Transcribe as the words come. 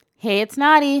Hey, it's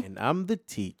Naughty. And I'm the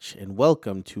Teach, and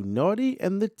welcome to Naughty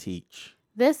and the Teach.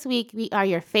 This week we are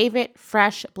your favorite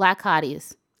fresh black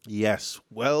hotties. Yes,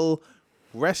 well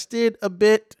rested a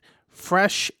bit,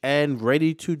 fresh, and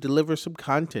ready to deliver some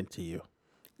content to you.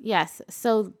 Yes,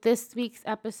 so this week's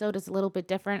episode is a little bit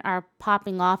different. Our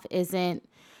popping off isn't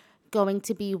going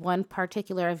to be one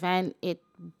particular event.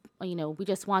 We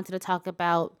just wanted to talk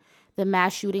about the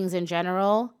mass shootings in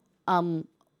general.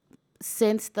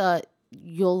 Since the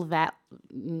Uvalde.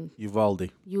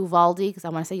 Uvalde, because I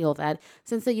want to say Uvalde,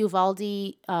 since the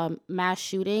Uvalde mass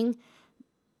shooting,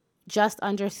 just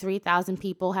under 3,000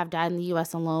 people have died in the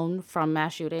U.S. alone from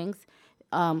mass shootings.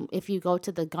 If you go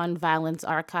to the Gun Violence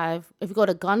Archive, if you go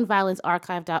to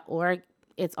gunviolencearchive.org,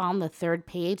 it's on the third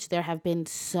page. There have been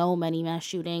so many mass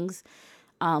shootings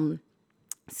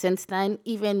since then.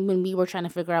 Even when we were trying to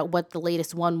figure out what the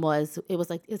latest one was, it was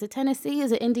like, is it Tennessee?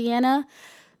 Is it Indiana?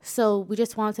 So we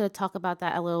just wanted to talk about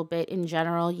that a little bit in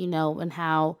general, and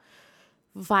how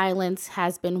violence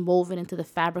has been woven into the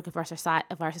fabric of our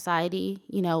society.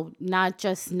 Not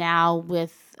just now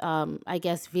with, I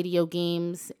guess, video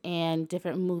games and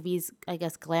different movies, I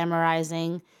guess,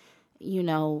 glamorizing,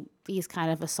 these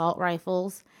kind of assault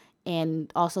rifles,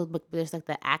 and also there's like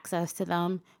the access to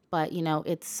them. But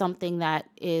it's something that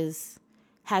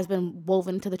has been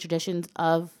woven into the traditions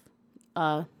of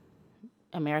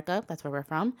America. That's where we're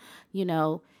from.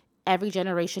 Every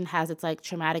generation has its like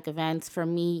traumatic events. For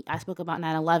me, I spoke about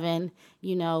 9/11.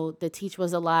 The Teach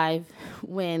was alive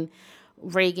when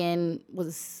Reagan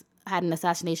had an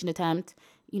assassination attempt.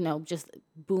 Just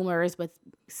boomers with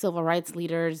civil rights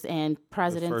leaders and The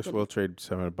presidents. first World Trade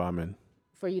Center bombing.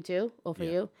 For you too? Or for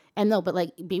Yeah. you? And no, but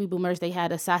like baby boomers, they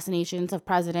had assassinations of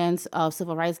presidents, of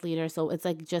civil rights leaders. So it's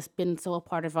like just been so a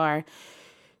part of our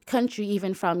country,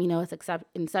 even from, its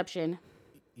inception.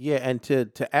 Yeah, and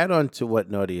to add on to what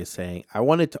Naughty is saying, I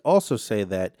wanted to also say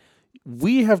that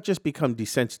we have just become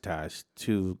desensitized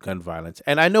to gun violence.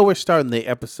 And I know we're starting the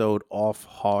episode off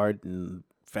hard and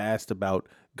fast about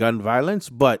gun violence,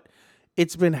 but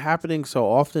it's been happening so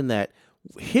often that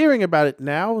hearing about it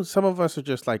now, some of us are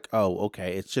just like, oh,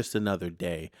 okay, it's just another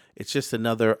day. It's just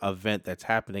another event that's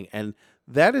happening. And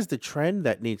that is the trend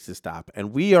that needs to stop.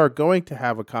 And we are going to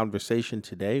have a conversation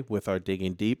today with our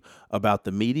Digging Deep about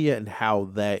the media and how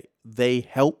they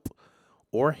help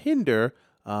or hinder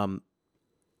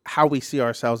how we see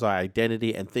ourselves, our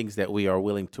identity, and things that we are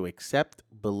willing to accept,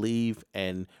 believe,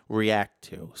 and react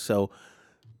to. So,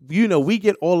 we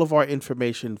get all of our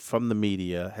information from the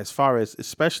media as far as,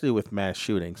 especially with mass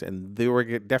shootings, and they were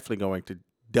definitely going to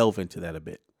delve into that a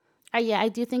bit. Yeah, I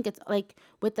do think it's like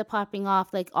with the popping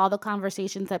off, like all the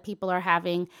conversations that people are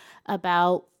having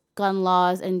about gun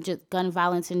laws and just gun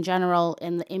violence in general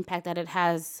and the impact that it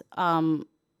has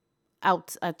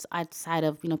outside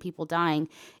of people dying.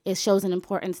 It shows an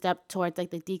important step towards like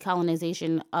the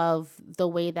decolonization of the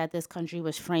way that this country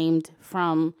was framed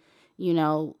from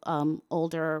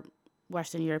older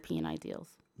Western European ideals.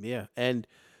 Yeah, and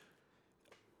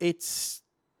it's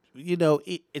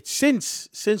it's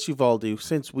since Uvalde,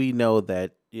 since we know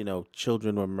that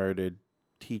children were murdered,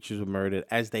 teachers were murdered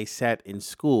as they sat in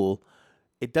school.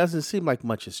 It doesn't seem like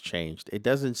much has changed. It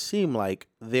doesn't seem like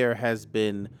there has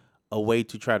been a way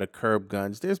to try to curb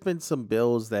guns. There's been some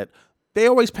bills that they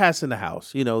always pass in the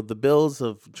House. The bills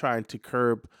of trying to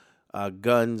curb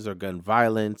guns or gun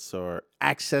violence or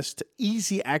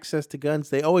easy access to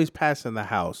guns. They always pass in the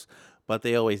House, but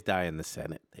they always die in the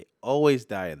Senate. They always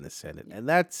die in the Senate, and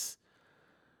that's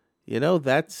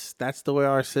the way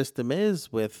our system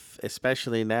is. With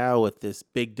especially now with this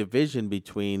big division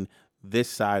between this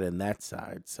side and that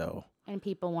side. So, And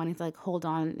people wanting to like hold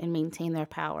on and maintain their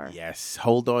power. yes,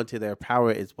 hold on to their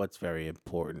power is what's very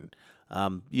important.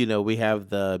 We have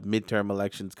the midterm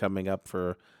elections coming up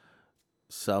for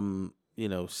some,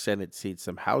 Senate seats,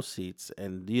 some House seats,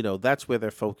 and that's where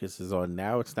their focus is on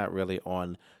now. It's not really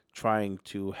on trying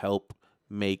to help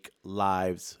make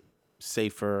lives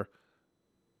safer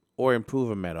or improve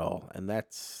them at all, and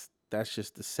that's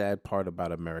just the sad part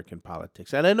about American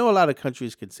politics. And I know a lot of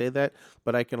countries can say that,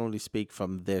 but I can only speak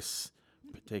from this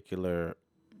particular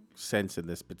sense in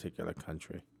this particular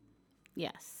country.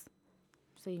 Yes.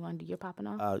 So you want to do your popping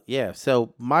off? Yeah.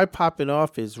 So my popping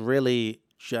off is really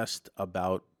just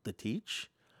about the Teach.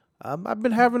 I've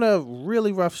been having a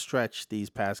really rough stretch these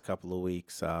past couple of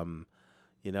weeks.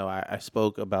 I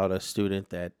spoke about a student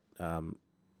that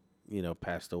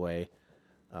passed away.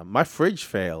 My fridge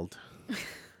failed.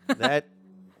 That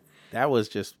that was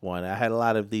just one. I had a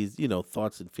lot of these,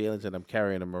 thoughts and feelings, and I'm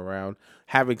carrying them around.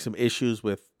 Having some issues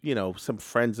with, some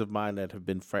friends of mine that have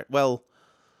been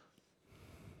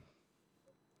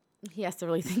He has to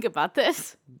really think about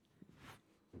this.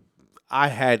 I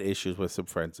had issues with some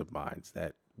friends of mine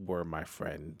that were my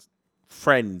friend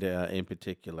in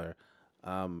particular.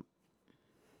 Um,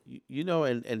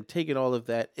 and taking all of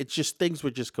that, it's just things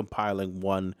were just compiling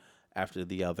one after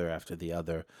the other.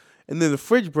 And then the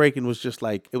fridge breaking was just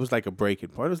like, it was like a breaking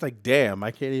point. It was like, damn,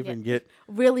 I can't Yeah. even get.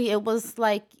 Really, it was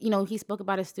like, he spoke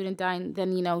about a student dying.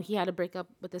 Then, he had to break up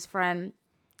with his friend.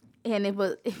 And it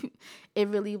was, it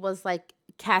really was like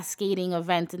cascading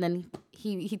events. And then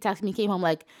he texted me, came home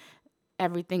like,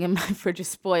 everything in my fridge is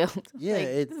spoiled. Yeah,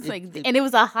 And it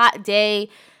was a hot day,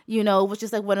 it was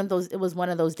just like it was one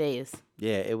of those days.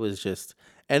 Yeah, it was just,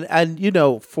 and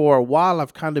for a while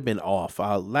I've kind of been off.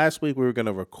 Last week we were going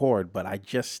to record, but I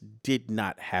just did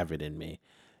not have it in me.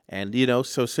 And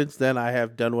so since then I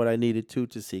have done what I needed to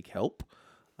seek help.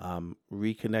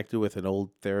 Reconnected with an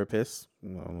old therapist. I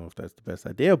don't know if that's the best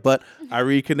idea, but I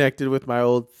reconnected with my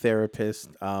old therapist.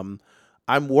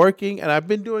 I'm working, and I've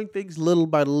been doing things little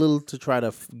by little to try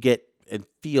to get and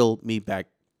feel me back,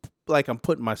 like I'm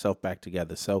putting myself back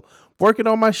together. So working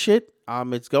on my shit.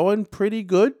 It's going pretty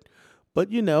good, but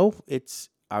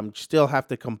I'm still have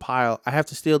to compile. I have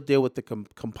to still deal with the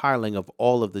compiling of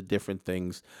all of the different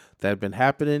things that have been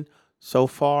happening. So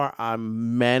far,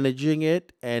 I'm managing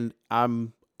it, and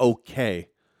I'm okay.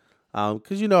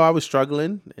 Because I was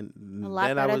struggling, and A lot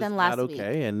then I better was than not last week.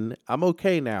 okay, and I'm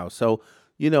okay now. So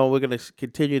we're gonna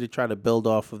continue to try to build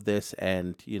off of this,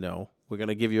 and we're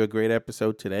gonna give you a great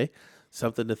episode today,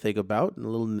 something to think about, and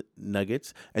little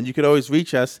nuggets. And you can always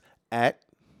reach us at.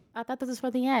 I thought this was for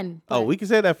the end. Oh, But we can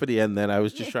say that for the end. Then I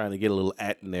was just trying to get a little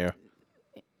at in there.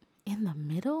 in the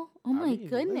middle? Oh my I mean,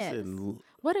 goodness. listen,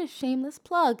 What a shameless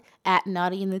plug. At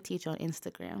Naughty and the Teacher on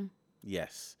Instagram.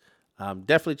 yes,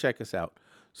 definitely check us out.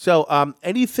 So,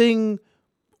 anything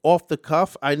off the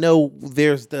cuff? I know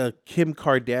there's the Kim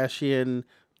Kardashian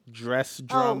dress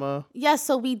drama. Yes,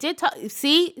 so we did talk.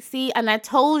 See, and I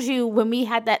told you when we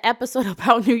had that episode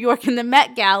about New York and the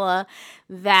Met Gala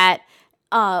that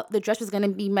the dress was going to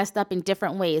be messed up in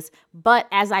different ways. But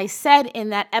as I said in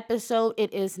that episode,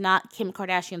 it is not Kim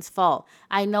Kardashian's fault.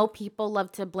 I know people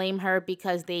love to blame her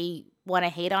because they want to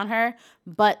hate on her,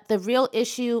 but the real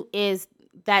issue is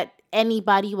that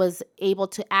anybody was able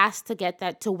to ask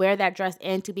to wear that dress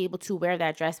and to be able to wear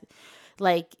that dress.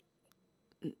 Like,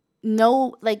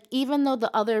 no, like even though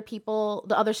the other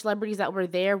celebrities that were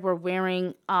there were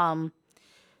wearing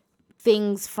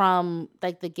things from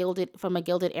like a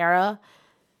gilded era,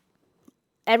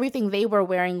 everything they were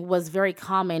wearing was very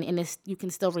common, and you can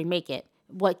still remake it.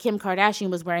 What Kim Kardashian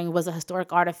was wearing was a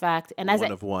historic artifact, and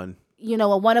One of one.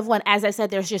 a one of one. As I said,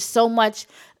 there's just so much.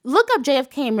 Look up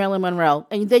JFK and Marilyn Monroe,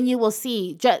 and then you will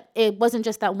see. It wasn't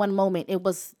just that one moment. It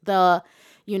was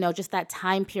just that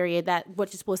time period that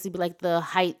which is supposed to be like the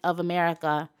height of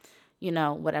America,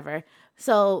 whatever.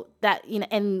 So that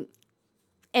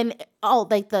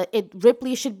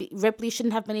Ripley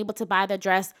shouldn't have been able to buy the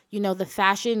dress. The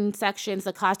fashion sections,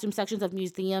 the costume sections of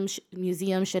museums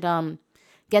should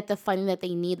get the funding that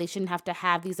they need. They shouldn't have to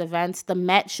have these events. The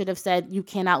Met should have said you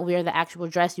cannot wear the actual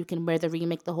dress. You can wear the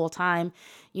remake the whole time.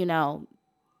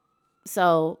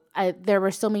 So there were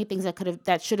so many things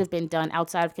that should have been done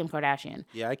outside of Kim Kardashian.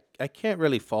 Yeah, I can't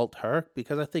really fault her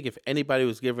because I think if anybody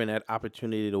was given that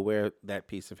opportunity to wear that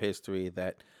piece of history,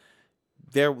 that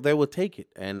they will take it.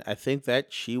 And I think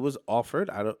that she was offered.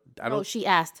 I don't. Oh, she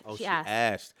asked. She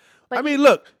asked. But I mean,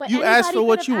 look, but you ask anybody for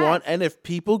what could you have want, asked. and if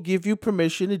people give you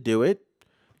permission to do it,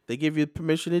 they give you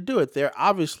permission to do it.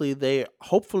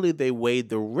 Hopefully they weighed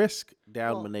the risk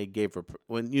down when they gave her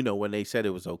when they said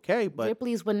it was okay. But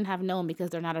Ripley's wouldn't have known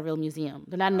because they're not a real museum.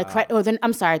 They're not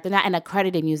they're not an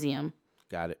accredited museum.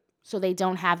 Got it. So they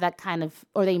don't have that kind of,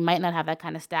 or they might not have that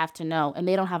kind of staff to know, and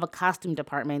they don't have a costume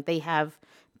department.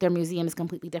 Their museum is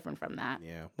completely different from that.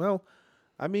 Yeah. Well,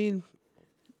 I mean,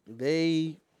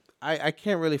 I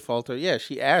can't really fault her. Yeah,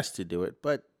 she asked to do it,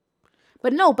 but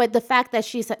the fact that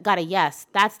she's got a yes,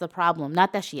 that's the problem.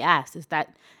 Not that she asked, is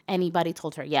that anybody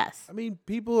told her yes. I mean,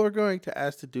 people are going to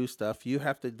ask to do stuff. You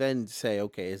have to then say,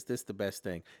 okay, is this the best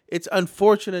thing? It's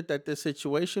unfortunate that this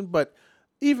situation, but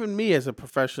even me as a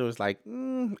professional is like,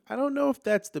 I don't know if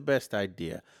that's the best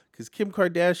idea. Because Kim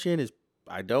Kardashian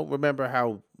I don't remember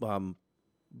how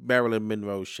Marilyn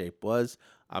Monroe's shape was.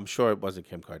 I'm sure it wasn't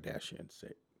Kim Kardashian's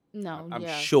shape. No, I'm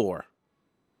yeah. sure.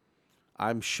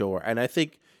 And I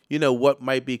think, what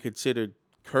might be considered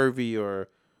curvy or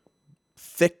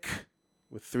thick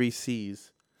with 3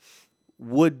 C's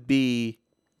would be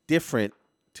different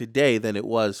today than it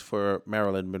was for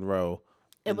Marilyn Monroe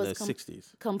in the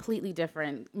 60s. Completely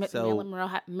different.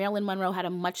 Marilyn Monroe had a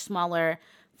much smaller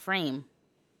frame.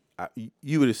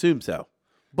 You would assume so.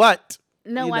 But,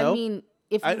 No, I mean,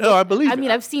 if I you know, I believe I it. mean,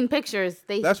 I've seen pictures.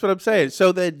 That's what I'm saying.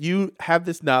 So that you have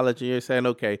this knowledge and you're saying,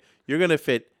 okay, you're going to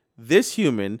fit this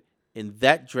human in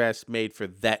that dress made for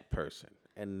that person.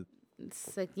 And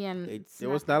it's again, it's there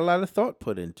not was not a lot of thought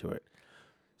put into it.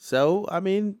 So, I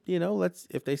mean,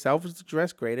 if they salvage the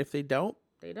dress, great. If they don't,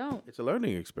 they don't. it's a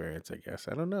learning experience, I guess.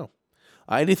 I don't know.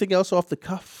 Anything else off the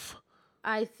cuff?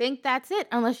 I think that's it.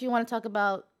 Unless you want to talk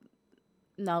about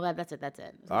no, that's it. That's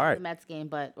it. All right. The Mets game,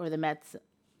 or the Mets,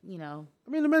 I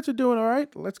mean, the Mets are doing all right.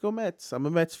 Let's go Mets. I'm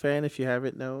a Mets fan if you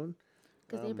haven't known.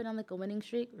 because they've been on like a winning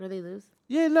streak. Or they lose.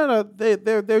 Yeah, no,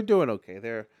 they're doing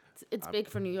okay. It's big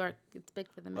for New York. It's big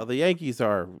for the Mets. Well, the Yankees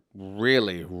are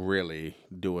really, really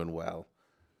doing well.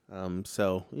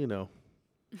 So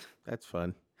that's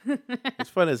fun. It's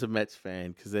fun as a Mets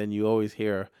fan because then you always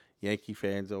hear Yankee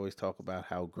fans always talk about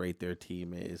how great their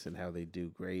team is and how they do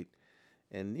great,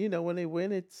 and when they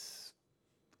win, it's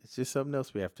just something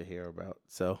else we have to hear about.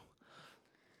 So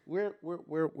we're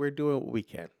doing what we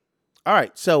can. All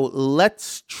right, so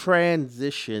let's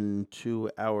transition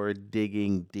to our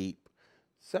digging deep.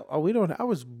 So, I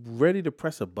was ready to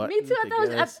press a button. Me too.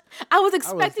 I was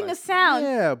expecting like, a sound.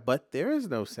 Yeah, but there is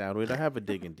no sound. We don't have a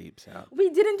digging deep sound. We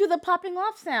didn't do the popping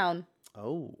off sound.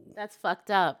 Oh. That's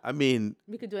fucked up. I mean,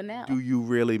 We could do it now. do you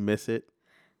really miss it?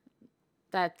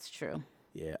 That's true.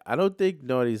 Yeah, I don't think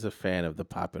Naughty's a fan of the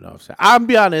popping off sound. I'll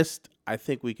be honest. I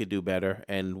think we could do better,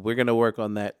 and we're going to work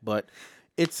on that. But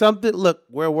it's something, look,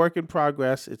 we're a work in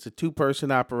progress. It's a 2-person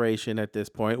operation at this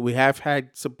point. We have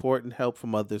had support and help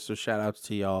from others, so shout outs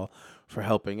to y'all for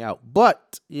helping out.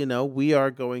 But, we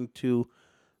are going to,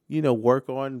 work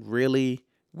on really,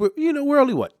 we're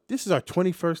only what? This is our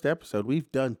 21st episode.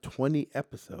 We've done 20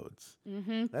 episodes.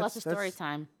 Mm-hmm. Plus a story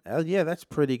time. Yeah, that's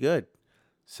pretty good.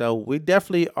 So we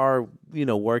definitely are,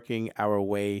 working our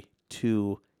way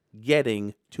to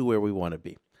getting to where we want to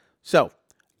be. So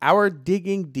our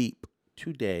digging deep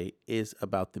today is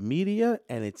about the media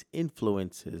and its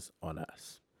influences on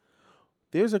us.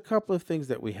 There's a couple of things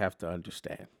that we have to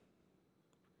understand.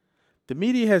 The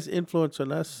media has influence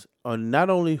on us on not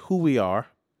only who we are,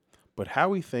 but how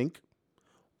we think,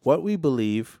 what we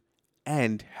believe,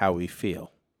 and how we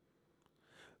feel.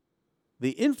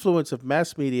 The influence of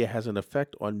mass media has an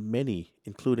effect on many,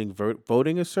 including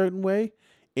voting a certain way,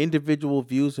 individual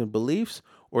views and beliefs,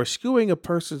 or skewing a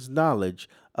person's knowledge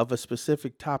of a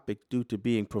specific topic due to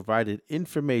being provided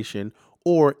information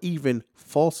or even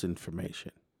false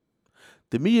information.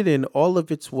 The media in all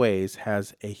of its ways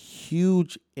has a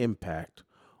huge impact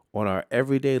on our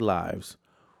everyday lives,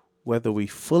 whether we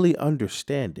fully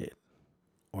understand it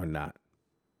or not.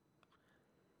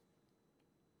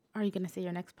 Are you going to say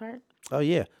your next part? Oh,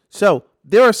 yeah. So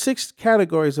there are 6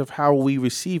 categories of how we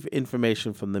receive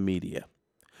information from the media.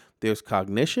 There's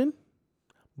cognition,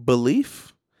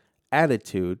 belief,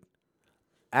 attitude,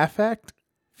 affect,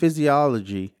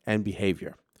 physiology, and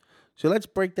behavior. So let's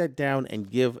break that down and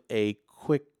give a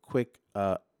quick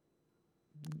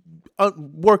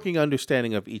working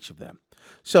understanding of each of them.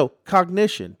 So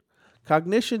cognition.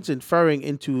 Cognition's inferring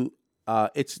into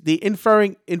it's the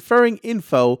inferring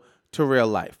info to real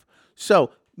life.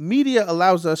 So media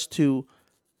allows us to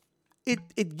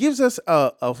it gives us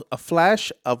a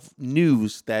flash of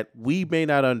news that we may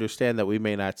not understand, that we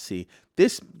may not see.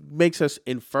 This makes us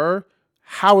infer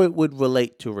how it would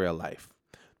relate to real life.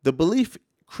 The belief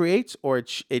creates or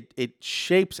it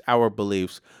shapes our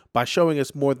beliefs by showing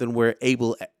us more than we're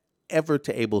able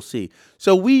to see.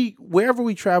 So wherever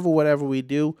we travel, whatever we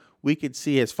do, we can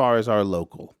see as far as our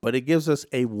local, but it gives us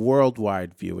a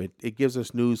worldwide view. It gives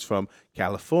us news from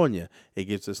California. It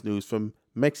gives us news from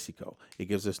Mexico. It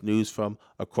gives us news from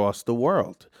across the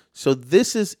world. So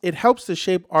it helps to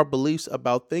shape our beliefs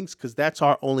about things because that's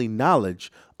our only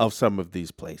knowledge of some of these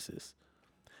places.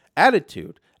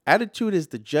 Attitude. Attitude is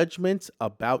the judgments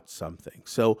about something.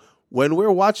 So when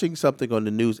we're watching something on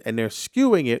the news and they're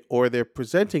skewing it or they're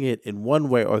presenting it in one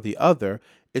way or the other,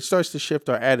 it starts to shift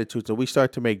our attitudes and we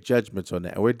start to make judgments on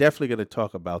that. And we're definitely going to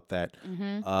talk about that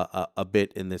a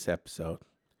bit in this episode.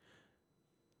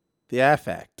 The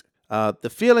affect, the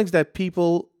feelings that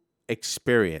people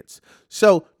experience.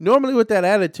 So normally with that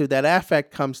attitude, that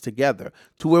affect comes together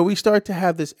to where we start to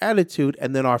have this attitude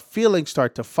and then our feelings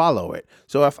start to follow it.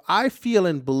 So if I feel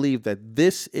and believe that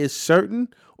this is certain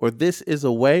or this is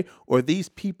a way or these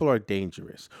people are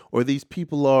dangerous or these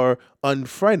people are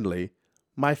unfriendly,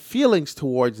 my feelings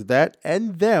towards that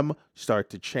and them start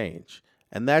to change.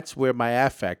 And that's where my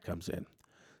affect comes in.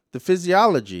 The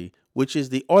physiology, which is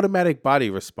the automatic body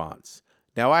response.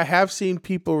 Now, I have seen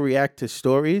people react to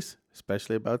stories,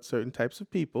 especially about certain types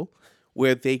of people,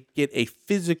 where they get a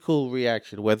physical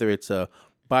reaction, whether it's a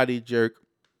body jerk,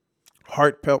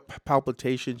 heart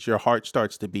palpitations, your heart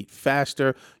starts to beat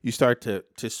faster, you start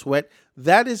to sweat.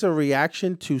 That is a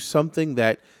reaction to something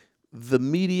that the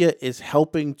media is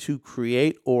helping to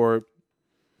create or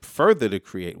further to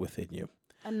create within you.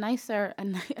 A nicer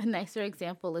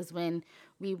example is when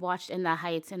we watched In the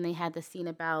Heights and they had the scene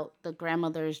about the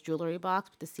grandmother's jewelry box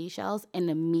with the seashells, and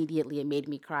immediately it made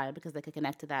me cry because I could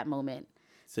connect to that moment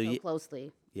so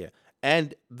closely. Yeah.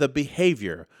 And the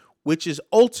behavior, which is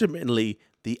ultimately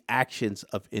the actions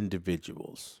of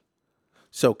individuals.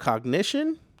 So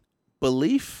cognition,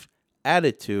 belief,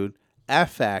 attitude,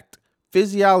 affect,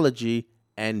 physiology,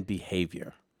 and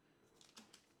behavior.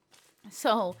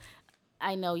 So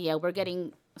I know, yeah, we're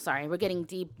getting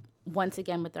deep once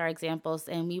again with our examples,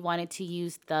 and we wanted to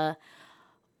use the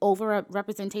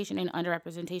overrepresentation and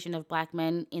underrepresentation of Black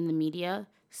men in the media.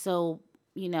 So,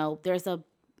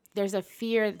 there's a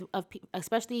fear of,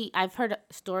 especially I've heard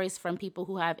stories from people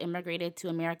who have immigrated to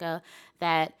America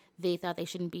that they thought they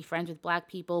shouldn't be friends with Black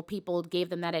people. People gave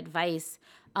them that advice,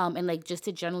 and like just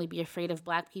to generally be afraid of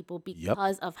Black people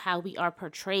because of how we are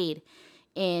portrayed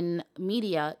in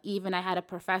media. Even I had a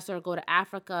professor go to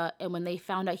Africa, and when they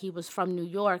found out he was from New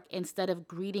York, instead of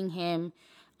greeting him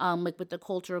like with the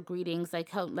cultural greetings, like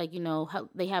how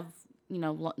they have,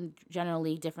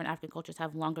 generally different African cultures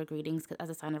have longer greetings as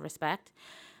a sign of respect.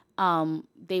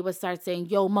 They would start saying,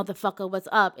 "Yo, motherfucker, what's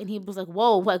up?" And he was like,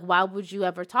 "Whoa, like why would you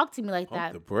ever talk to me like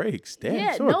that?" The brakes,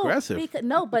 damn, so aggressive.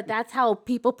 But that's how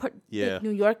people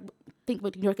think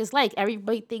what New York is like.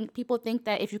 People think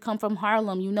that if you come from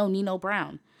Harlem, you know Nino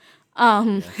Brown.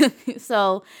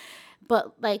 So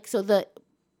the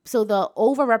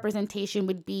overrepresentation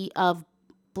would be of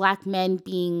Black men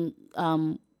being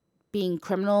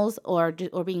criminals or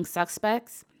being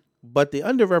suspects. But the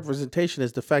underrepresentation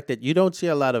is the fact that you don't see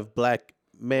a lot of Black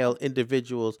male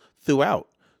individuals throughout.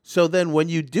 So then when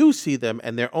you do see them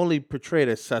and they're only portrayed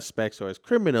as suspects or as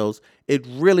criminals, it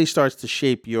really starts to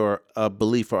shape your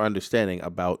belief or understanding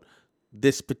about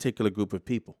this particular group of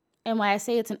people. And why I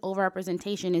say it's an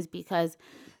overrepresentation is because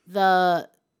the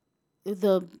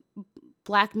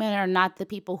Black men are not the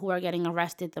people who are getting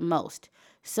arrested the most.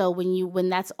 So when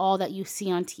that's all that you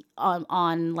see on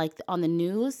the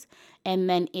news, and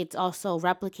then it's also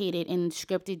replicated in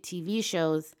scripted TV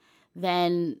shows,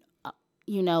 then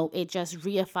it just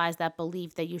reifies that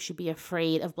belief that you should be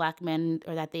afraid of Black men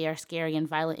or that they are scary and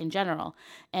violent in general.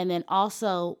 And then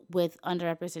also with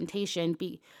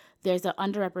underrepresentation, there's an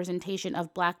underrepresentation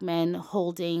of Black men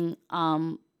holding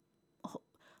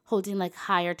like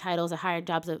higher titles or higher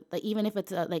jobs, like even if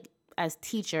it's like as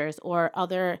teachers or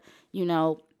other,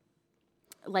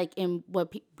 like in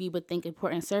what we would think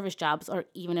important service jobs, or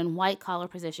even in white collar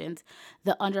positions.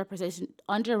 The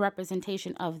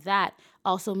underrepresentation of that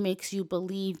also makes you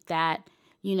believe that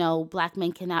Black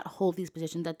men cannot hold these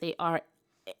positions, that they are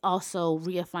also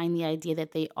reifying the idea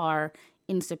that they are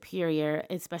inferior,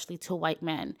 especially to white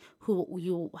men who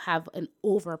you have an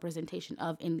overrepresentation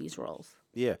of in these roles.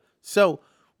 Yeah. So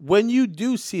when you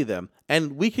do see them,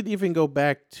 and we could even go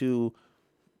back to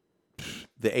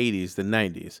the 80s, the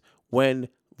 90s, when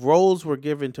roles were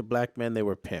given to Black men, they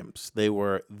were pimps. They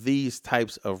were these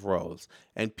types of roles.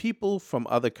 And people from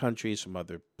other countries, from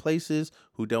other places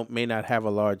who may not have a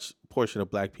large portion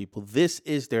of Black people, this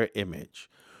is their image.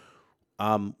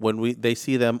 When they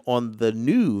see them on the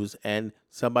news and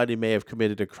somebody may have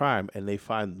committed a crime and they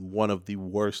find one of the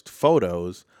worst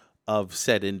photos of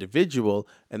said individual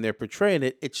and they're portraying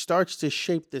it, it starts to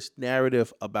shape this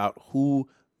narrative about who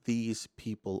these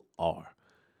people are.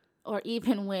 Or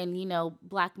even when,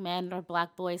 Black men or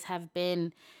Black boys have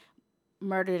been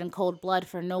murdered in cold blood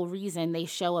for no reason, they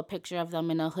show a picture of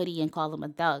them in a hoodie and call them a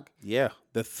thug. Yeah,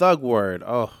 the thug word.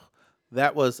 Oh,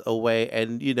 that was a way.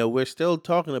 And, we're still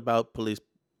talking about police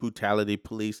brutality,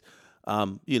 police,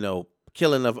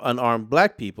 killing of unarmed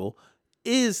Black people,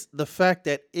 is the fact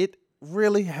that it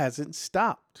really hasn't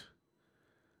stopped.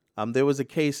 There was a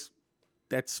case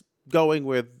that's going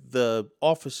where the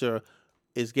officer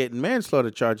is getting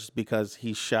manslaughter charges because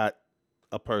he shot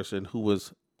a person who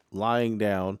was lying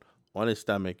down on his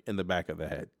stomach in the back of the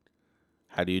head.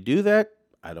 How do you do that?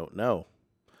 I don't know.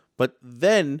 But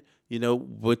then,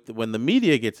 when the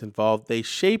media gets involved, they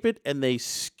shape it and they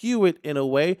skew it in a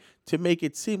way to make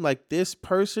it seem like this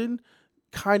person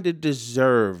kind of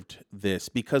deserved this,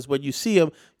 because when you see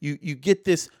him, you get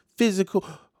this physical,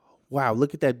 wow,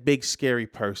 look at that big scary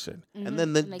person. Mm-hmm. And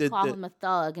then they call him a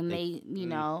thug, and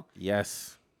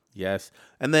Yes.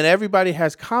 And then everybody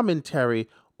has commentary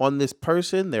on this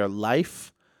person, their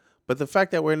life. But the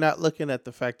fact that we're not looking at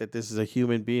the fact that this is a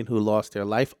human being who lost their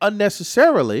life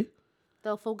unnecessarily,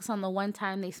 They'll focus on the one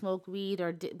time they smoked weed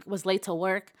or was late to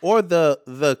work. Or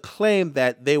the claim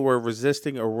that they were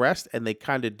resisting arrest and they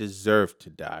kind of deserved to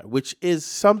die, which is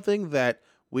something that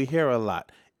we hear a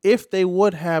lot. If they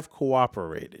would have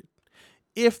cooperated,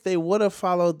 if they would have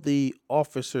followed the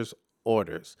officer's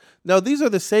orders. Now, these are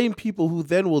the same people who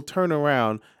then will turn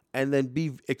around and then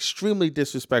be extremely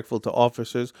disrespectful to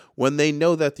officers when they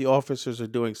know that the officers are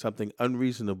doing something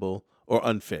unreasonable or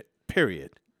unfit,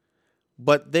 period.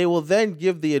 But they will then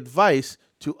give the advice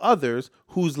to others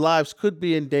whose lives could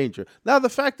be in danger. Now, the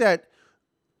fact that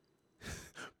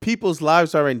people's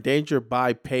lives are in danger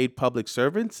by paid public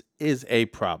servants is a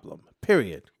problem,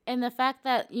 period. And the fact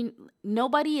that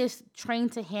nobody is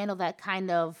trained to handle that kind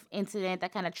of incident,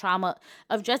 that kind of trauma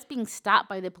of just being stopped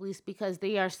by the police because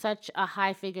they are such a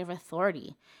high figure of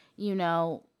authority. You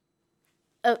know,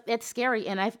 it's scary.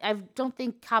 And I don't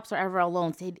think cops are ever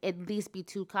alone. So it'd at least be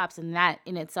two cops, and that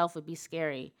in itself would be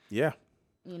scary. Yeah.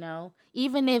 You know,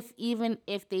 even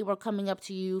if they were coming up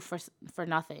to you for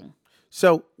nothing.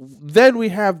 So then we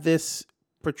have this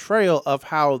portrayal of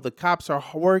how the cops are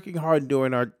working hard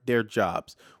doing their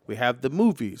jobs. We have the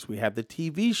movies, we have the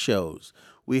TV shows,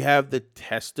 we have the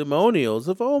testimonials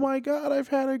of, oh my God, I've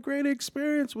had a great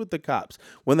experience with the cops.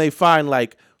 When they find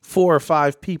like 4 or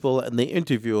 5 people and they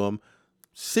interview them,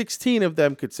 16 of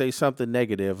them could say something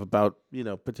negative about,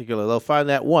 particular. They'll find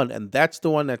that one, and that's the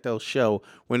one that they'll show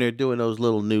when they're doing those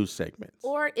little news segments.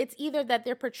 Or it's either that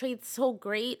they're portrayed so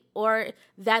great or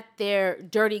that they're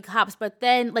dirty cops. But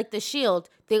then, like The Shield,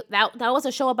 that was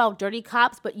a show about dirty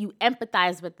cops, but you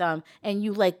empathize with them and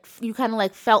you kind of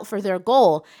like felt for their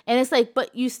goal. And it's like,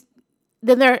 but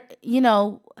then then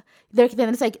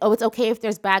it's like, oh, it's okay if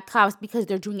there's bad cops because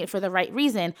they're doing it for the right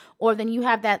reason. Or then you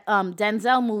have that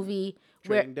Denzel movie.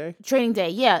 Training Day.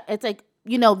 Yeah. It's like,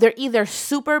 they're either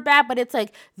super bad, but it's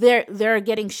like they're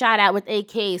getting shot at with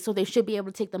AKs, so they should be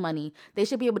able to take the money. They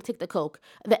should be able to take the coke.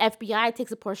 The FBI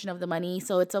takes a portion of the money,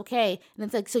 so it's okay. And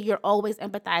it's like, so you're always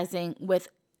empathizing with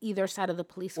either side of the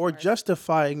police or force.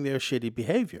 Justifying their shitty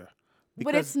behavior.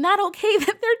 But it's not okay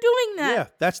that they're doing that. Yeah,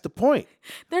 that's the point.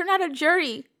 They're not a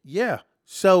jury. Yeah.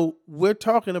 So we're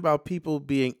talking about people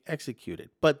being executed,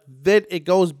 but then it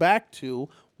goes back to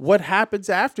what happens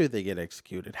after they get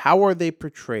executed. How are they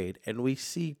portrayed? And we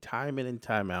see time in and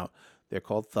time out, they're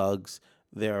called thugs.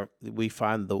 We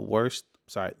find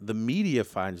the media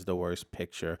finds the worst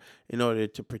picture in order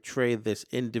to portray this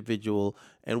individual.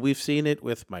 And we've seen it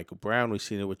with Michael Brown. We've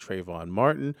seen it with Trayvon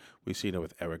Martin. We've seen it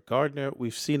with Eric Gardner.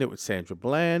 We've seen it with Sandra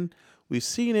Bland. We've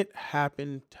seen it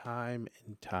happen time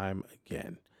and time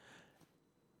again.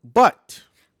 But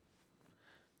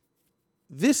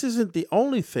this isn't the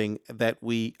only thing that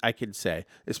I can say,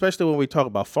 especially when we talk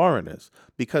about foreigners,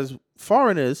 because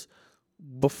foreigners,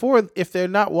 if they're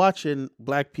not watching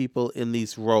black people in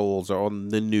these roles or on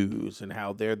the news and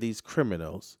how they're these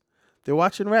criminals, they're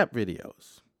watching rap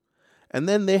videos. And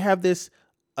then they have this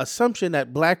assumption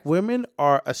that black women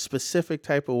are a specific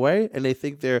type of way, and they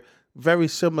think they're very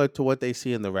similar to what they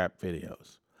see in the rap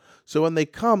videos. So when they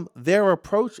come, their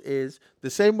approach is the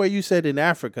same way you said in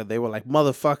Africa. They were like,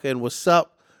 motherfucker, and what's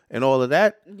up, and all of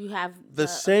that. You have the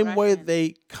same way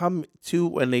they come to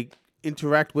when they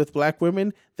interact with black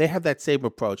women, they have that same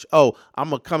approach. Oh, I'm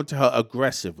going to come to her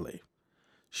aggressively.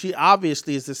 She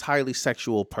obviously is this highly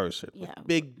sexual person with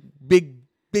big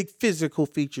physical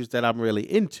features that I'm really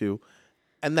into,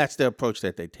 and that's the approach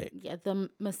that they take. Yeah, the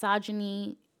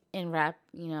misogyny in rap,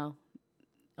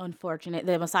 unfortunate.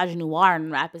 The misogynoir in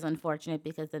rap is unfortunate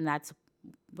because then that's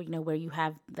where you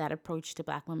have that approach to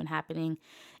black women happening,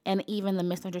 and even the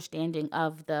misunderstanding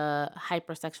of the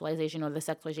hypersexualization or the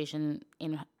sexualization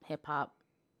in hip hop.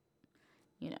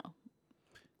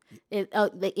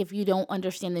 If you don't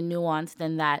understand the nuance,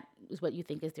 then that is what you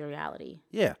think is the reality.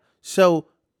 Yeah. So,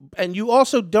 and you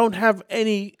also don't have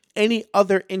any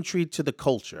other entry to the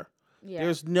culture. Yeah.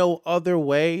 There's no other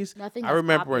ways. Nothing. I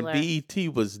remember when BET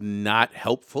was not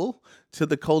helpful to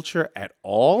the culture at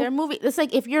all. Their movie. It's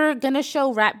like if you're gonna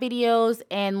show rap videos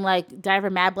and like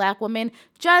Diver Mad Black Woman,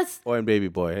 and Baby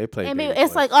Boy. They play.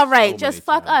 It's like, all right, just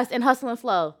fuck us and Hustle and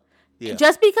Flow. Yeah.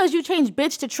 Just because you change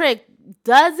bitch to trick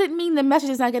doesn't mean the message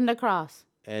is not getting across.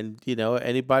 And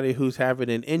anybody who's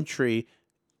having an entry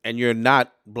and you're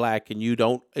not black and you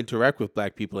don't interact with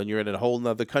black people and you're in a whole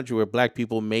nother country where black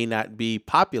people may not be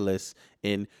populous,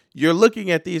 and you're looking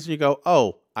at these and you go,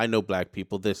 oh, I know black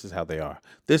people. This is how they are.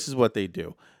 This is what they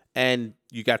do. And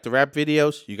you got the rap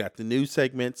videos, you got the news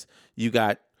segments, you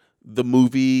got the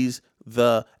movies,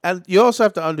 and you also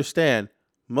have to understand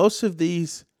most of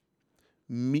these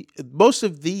forms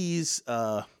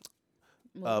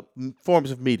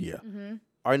of media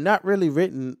are not really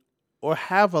written or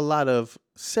have a lot of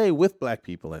say with black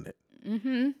people in it.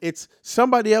 It's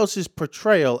somebody else's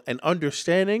portrayal and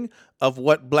understanding of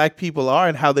what black people are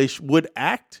and how they would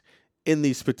act in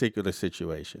these particular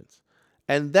situations.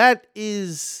 And that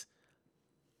is,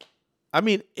 I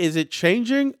mean, is it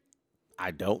changing?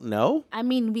 I don't know. I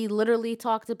mean, we literally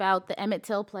talked about the Emmett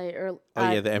Till play The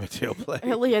Emmett Till play.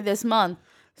 earlier this month.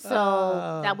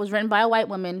 So that was written by a white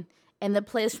woman, and the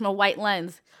play is from a white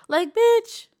lens. Like,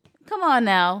 bitch, come on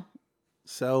now.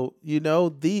 So,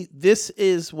 this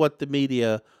is what the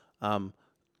media, how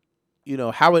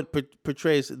it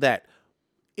portrays that.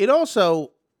 It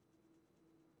also,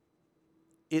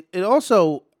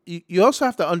 you also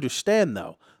have to understand,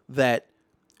 though, that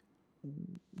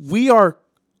we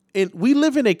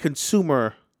live in a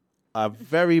consumer,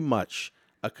 very much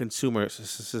a consumer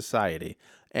society.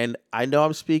 And I know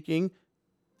I'm speaking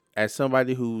as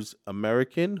somebody who's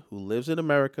American, who lives in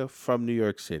America from New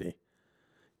York City.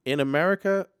 In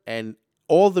America and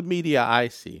all the media I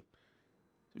see,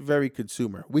 very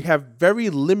consumer. We have very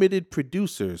limited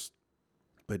producers,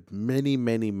 but many,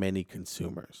 many, many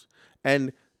consumers.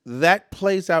 And that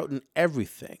plays out in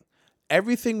everything.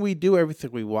 Everything we do,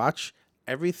 everything we watch,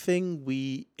 everything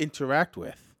we interact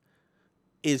with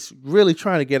is really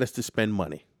trying to get us to spend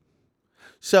money.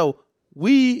 So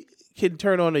we can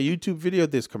turn on a YouTube video,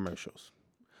 there's commercials.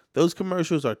 Those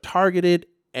commercials are targeted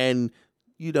and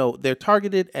they're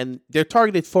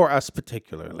targeted for us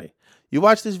particularly. You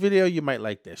watch this video, you might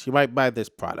like this. You might buy this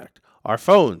product. Our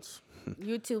phones.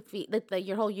 YouTube feed,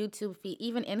 your whole YouTube feed,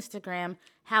 even Instagram,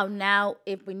 how now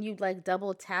when you like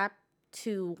double tap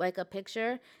to like a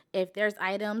picture, if there's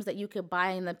items that you could buy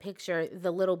in the picture,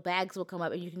 the little bags will come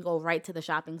up and you can go right to the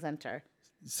shopping center.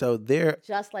 So they're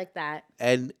just like that.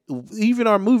 And even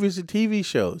our movies and TV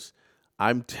shows,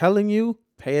 I'm telling you,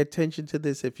 pay attention to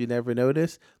this if you never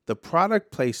noticed. The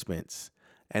product placements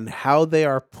and how they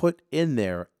are put in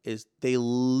there is they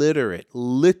litter it.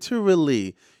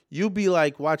 Literally, you'll be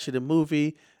like watching a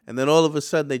movie and then all of a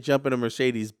sudden they jump in a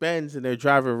Mercedes-Benz and they're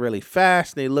driving really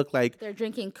fast and they look like they're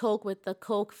drinking Coke with the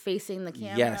Coke facing the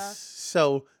camera. Yes.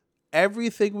 So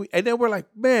everything and then we're like,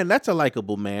 man, that's a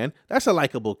likable man. That's a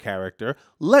likable character.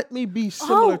 Let me be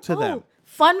similar to them.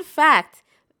 Fun fact.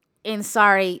 And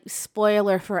sorry,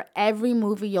 spoiler for every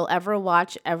movie you'll ever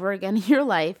watch ever again in your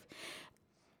life.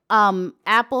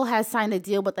 Apple has signed a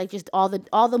deal with like just all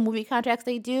the movie contracts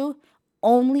they do.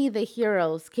 Only the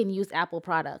heroes can use Apple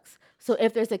products. So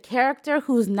if there's a character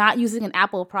who's not using an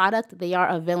Apple product, they are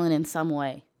a villain in some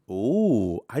way.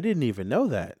 Ooh, I didn't even know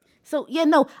that. So yeah,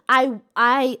 no, I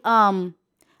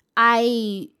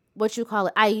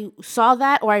saw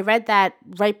that, or I read that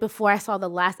right before I saw the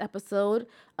last episode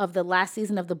of the last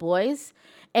season of The Boys.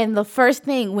 And the first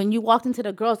thing, when you walked into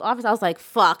the girl's office, I was like,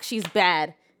 fuck, she's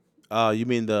bad. You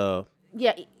mean the...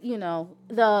 Yeah,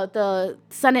 the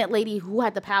Senate lady who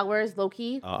had the powers,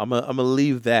 low-key. I'm gonna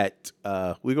leave that.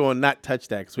 We're going to not touch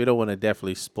that because we don't want to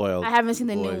definitely spoil. I haven't seen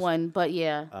the new one, but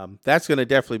yeah. That's going to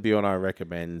definitely be on our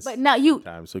recommends. But no,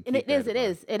 so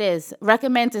it is.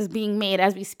 Recommends is being made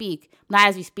as we speak. Not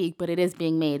as we speak, but it is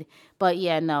being made. But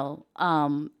yeah, no.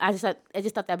 I just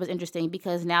thought that was interesting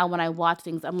because now when I watch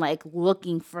things, I'm like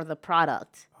looking for the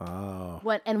product. Oh.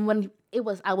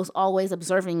 I was always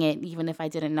observing it, even if I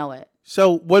didn't know it.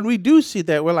 So when we do see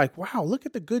that, we're like, wow, look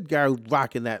at the good guy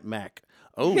rocking that Mac.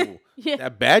 Oh, yeah.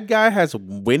 That bad guy has a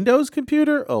Windows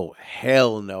computer? Oh,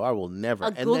 hell no, I will never.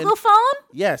 Google phone?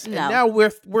 Yes. No. And now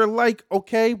we're like,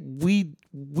 okay, we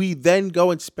then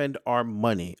go and spend our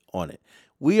money on it.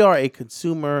 We are a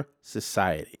consumer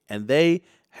society, and they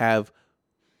have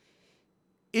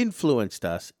influenced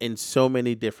us in so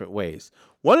many different ways.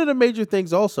 One of the major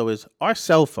things also is our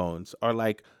cell phones are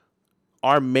like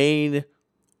and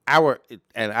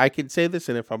I can say this,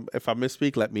 and if I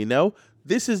misspeak, let me know.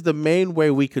 This is the main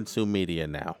way we consume media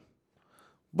now.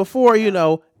 Before,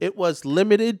 it was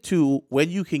limited to when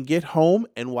you can get home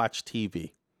and watch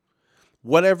TV.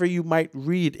 Whatever you might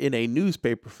read in a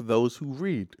newspaper for those who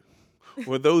read,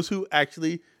 or those who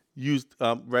actually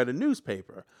read a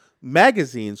newspaper.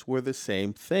 Magazines were the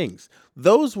same things.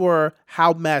 Those were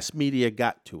how mass media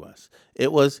got to us.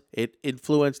 It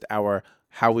influenced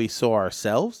how we saw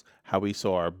ourselves, how we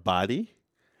saw our body,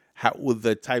 with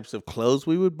the types of clothes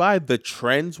we would buy, the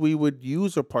trends we would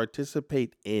use or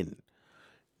participate in.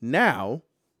 Now,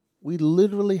 we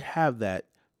literally have that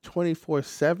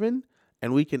 24/7,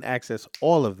 and we can access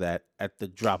all of that at the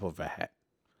drop of a hat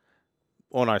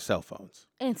on our cell phones.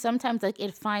 And sometimes, like,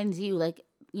 it finds you, like,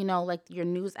 like your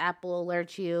news app will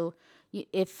alert you.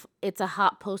 If it's a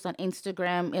hot post on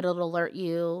Instagram, it'll alert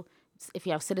you. if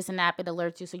you have Citizen app, it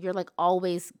alerts you. So you're like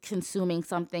always consuming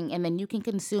something, and then you can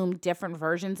consume different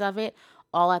versions of it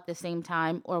all at the same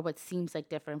time, or what seems like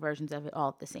different versions of it all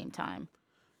at the same time.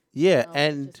 Yeah, So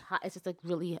and it's just like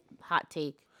really hot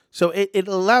take. so it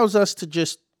allows us to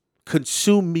just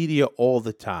consume media all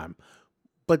the time.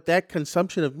 But that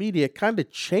consumption of media kind of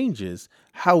changes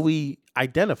how we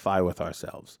identify with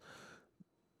ourselves.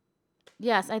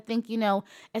 Yes, I think,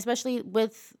 especially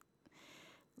with,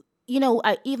 even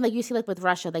like you see like with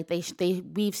Russia, like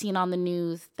we've seen on the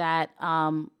news that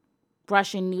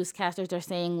Russian newscasters are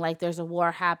saying like there's a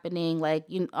war happening, like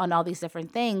on all these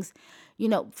different things.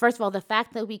 First of all, the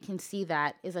fact that we can see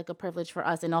that is like a privilege for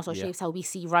us, and also Yeah. shapes how we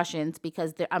see Russians,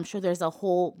 because I'm sure there's a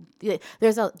whole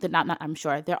there's a not I'm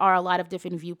sure there are a lot of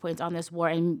different viewpoints on this war,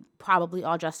 and probably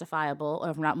all justifiable, or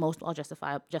if not most all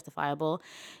justifiable,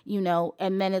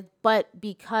 and then but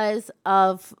because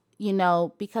of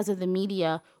the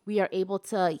media, we are able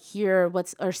to hear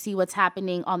see what's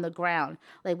happening on the ground.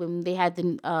 Like when they had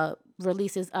the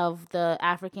releases of the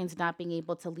Africans not being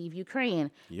able to leave Ukraine.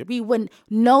 Yep. We wouldn't,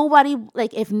 nobody,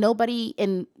 like if nobody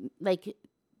in like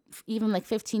even like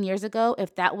 15 years ago,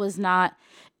 if that was not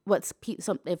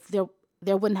if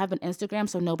there wouldn't have been Instagram,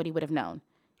 so nobody would have known.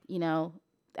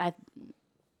 I think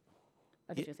you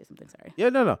were gonna say something. Sorry. Yeah,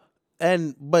 no.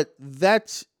 But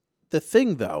that's the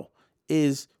thing, though,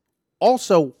 is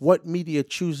also what media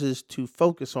chooses to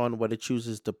focus on, what it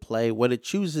chooses to play, what it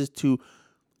chooses to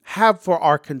have for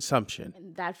our consumption.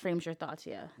 And that frames your thoughts,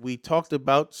 yeah. We talked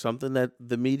about something that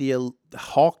the media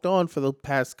hawked on for the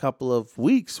past couple of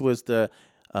weeks was the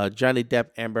Johnny Depp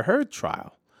Amber Heard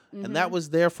trial. And that was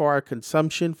there for our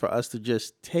consumption, for us to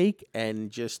just take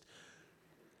and just...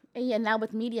 And yeah, now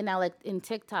with media, now like in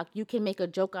TikTok, you can make a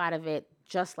joke out of it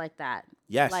just like that.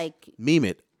 Yes, like meme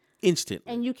it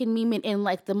instantly. And you can meme it in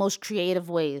like the most creative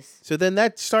ways. So then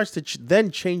that starts to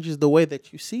then changes the way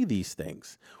that you see these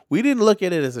things. We didn't look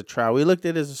at it as a trial. We looked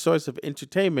at it as a source of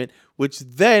entertainment, which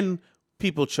then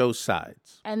people chose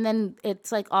sides. And then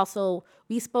it's like also,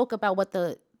 we spoke about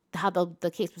how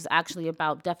the case was actually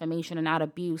about defamation and not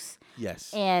abuse.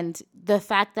 Yes. And the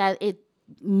fact that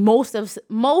most of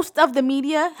the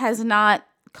media has not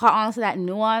caught on to that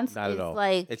nuance. Not at all.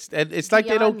 Like, it's like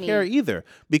they don't care either,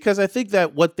 because I think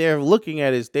that what they're looking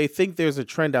at is they think there's a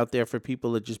trend out there for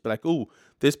people to just be like, "Ooh,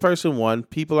 this person won."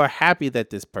 People are happy that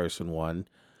this person won,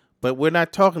 but we're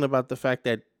not talking about the fact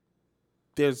that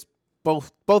there's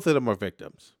both of them are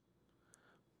victims.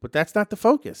 But that's not the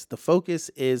focus. The focus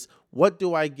is, what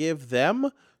do I give them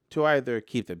to either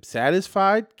keep them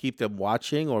satisfied, keep them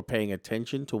watching or paying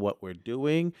attention to what we're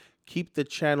doing, keep the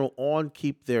channel on,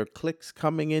 keep their clicks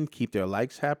coming in, keep their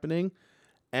likes happening.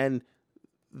 And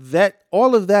that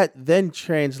all of that then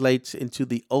translates into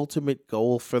the ultimate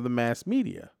goal for the mass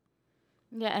media.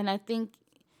 Yeah, and I think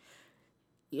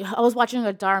I was watching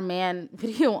a Dhar Mann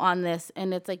video on this,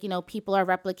 and it's like, people are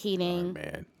replicating.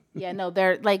 Man. Yeah, no,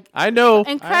 they're like, I know,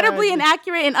 incredibly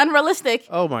inaccurate and unrealistic.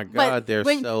 Oh my God, But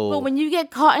when you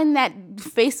get caught in that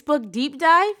Facebook deep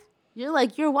dive,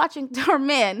 you're watching Dhar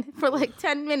Mann for like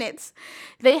 10 minutes.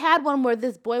 They had one where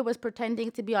this boy was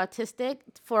pretending to be autistic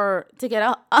to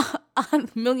get a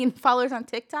million followers on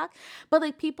TikTok. But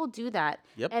like, people do that.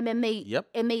 Yep. And then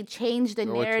they change the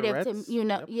narrative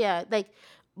to, Yep.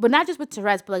 but not just with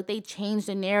Tourette's, but like they change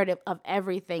the narrative of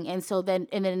everything. And so then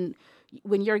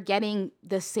when you're getting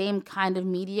the same kind of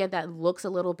media that looks a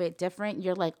little bit different,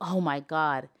 you're like, oh my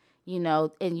God,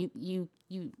 and you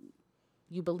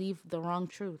believe the wrong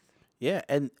truth. Yeah,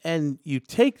 and you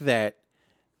take that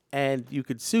and you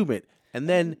consume it, and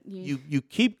then you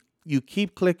keep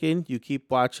clicking, you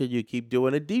keep watching, you keep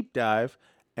doing a deep dive,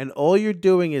 and all you're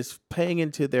doing is paying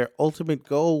into their ultimate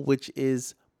goal, which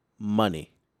is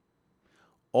money.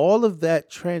 All of that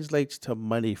translates to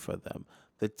money for them.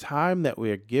 The time that we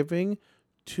are giving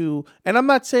to, and I'm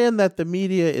not saying that the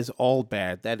media is all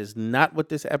bad. That is not what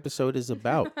this episode is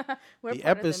about. The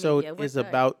episode is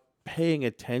about paying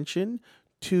attention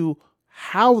to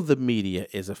how the media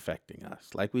is affecting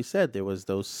us. Like we said, there was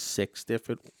those 6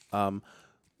 different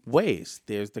ways.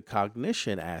 There's the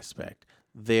cognition aspect.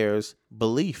 There's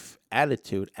belief,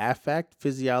 attitude, affect,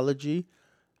 physiology,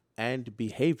 and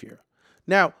behavior.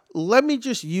 Now, let me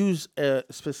just use a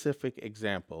specific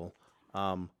example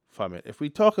from it. If we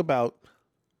talk about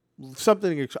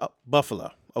something,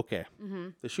 Buffalo, okay,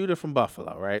 the shooter from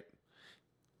Buffalo, right?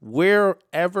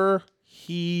 Wherever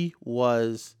he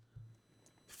was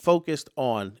focused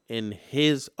on in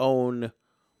his own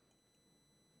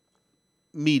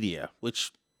media,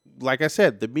 which, like I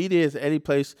said, the media is any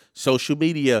place. Social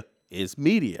media is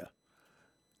media.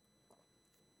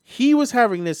 He was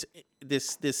having this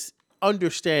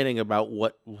understanding about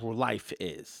what life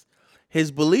is.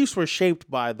 His beliefs were shaped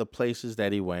by the places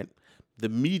that he went, the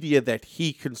media that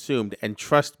he consumed. And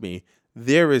trust me,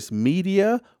 there is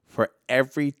media for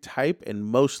every type and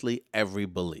mostly every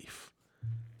belief.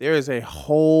 There is a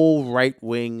whole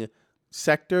right-wing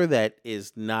sector that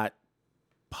is not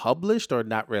published or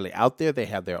not really out there. They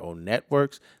have their own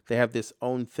networks. They have this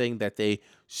own thing that they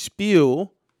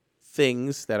spew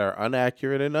things that are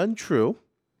inaccurate and untrue,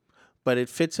 but it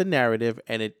fits a narrative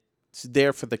and it's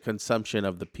there for the consumption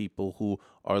of the people who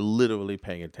are literally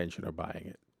paying attention or buying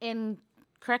it. And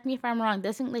correct me if I'm wrong,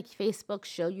 doesn't like Facebook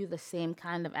show you the same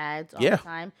kind of ads all Yeah. the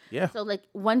time? Yeah. So like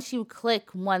once you click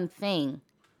one thing,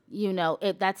 you know,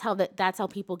 that's how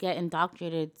people get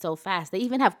indoctrinated so fast. They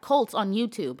even have cults on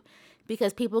YouTube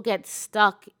because people get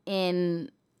stuck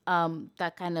in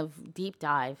that kind of deep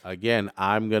dive. Again,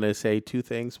 I'm going to say two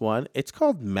things. One, it's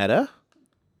called Meta.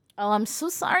 Oh, I'm so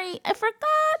sorry. I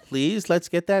forgot. Please, let's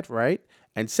get that right.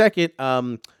 And second,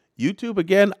 YouTube,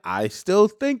 again, I still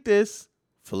think this,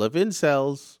 full of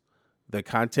incels, the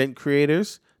content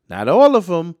creators, not all of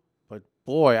them, but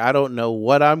boy, I don't know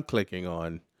what I'm clicking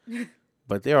on.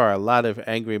 But there are a lot of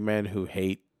angry men who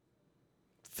hate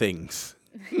things.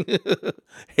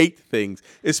 Hate things,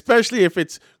 especially if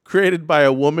it's created by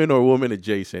a woman or woman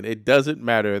adjacent. It doesn't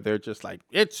matter. They're just like,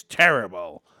 it's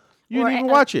terrible. You didn't even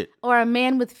watch it. Or a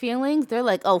man with feelings, they're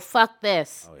like, "Oh, fuck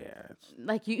this." Oh yeah.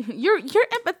 Like you're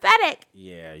empathetic.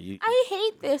 Yeah. I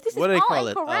hate this. This What do is they all call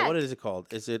incorrect. it? What is it called?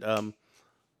 Is it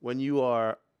when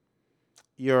you're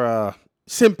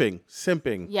simping?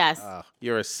 Yes.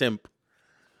 You're a simp.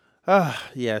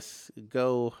 Yes.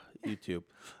 Go YouTube.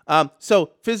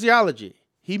 So physiology.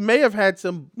 He may have had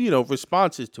some,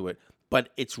 responses to it, but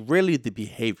it's really the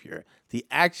behavior, the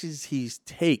actions he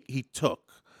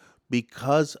took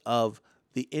because of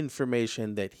the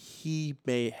information that he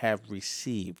may have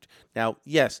received. Now,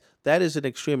 yes, that is an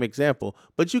extreme example,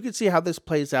 but you can see how this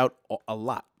plays out a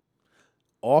lot.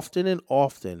 Often and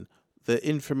often, the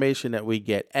information that we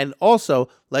get, and also,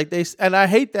 and I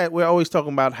hate that we're always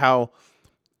talking about how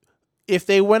if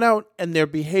they went out and their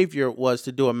behavior was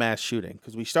to do a mass shooting,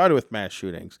 because we started with mass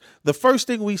shootings, the first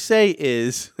thing we say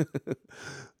is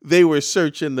they were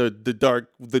searching the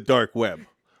dark web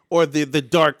or the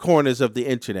dark corners of the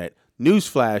internet.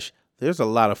 Newsflash, there's a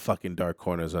lot of fucking dark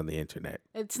corners on the internet.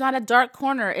 It's not a dark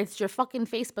corner. It's your fucking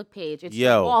Facebook page. It's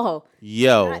your wall.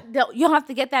 You don't have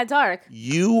to get that dark.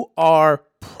 You are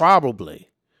probably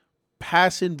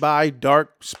passing by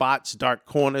dark spots, dark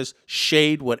corners,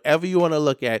 shade, whatever you want to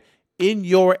look at in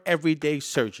your everyday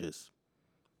searches.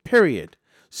 Period.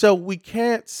 So we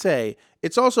can't say,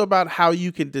 it's also about how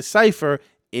you can decipher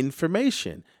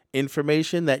information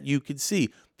that you can see.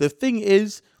 The thing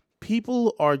is,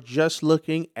 people are just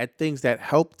looking at things that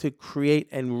help to create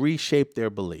and reshape their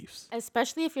beliefs.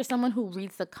 Especially if you're someone who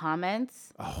reads the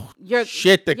comments. Oh,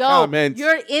 the comments.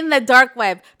 You're in the dark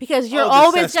web because you're the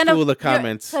always cesspool of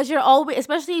comments. Because you're always,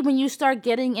 especially when you start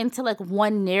getting into like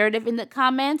one narrative in the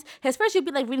comments, especially you'll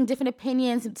be like reading different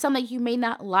opinions, some that you may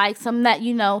not like, some that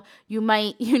you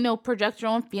might project your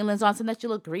own feelings on, some that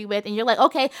you'll agree with, and you're like,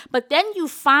 okay, but then you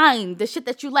find the shit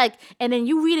that you like, and then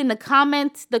you read in the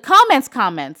comments.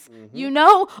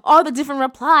 All the different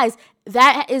replies.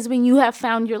 That is when you have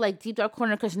found your like deep dark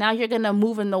corner, because now you're gonna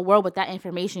move in the world with that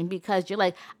information because you're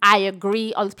like, I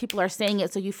agree, all these people are saying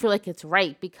it, so you feel like it's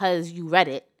right because you read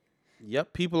it.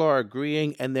 Yep, people are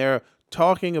agreeing and they're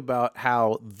talking about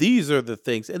how these are the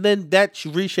things, and then that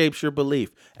reshapes your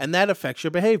belief and that affects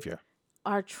your behavior.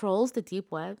 Are trolls the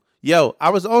deep web? Yo, I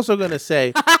was also gonna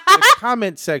say the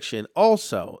comment section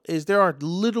also is there are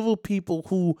literal people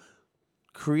who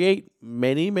create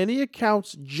many, many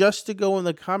accounts just to go in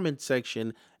the comment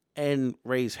section and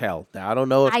raise hell. Now, I don't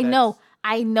know if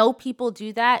I know people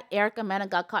do that. Erica Mena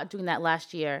got caught doing that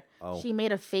last year. Oh. She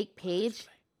made a fake page.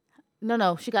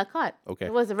 No, she got caught. Okay.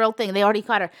 It was a real thing. They already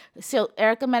caught her. So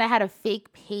Erica Mena had a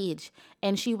fake page,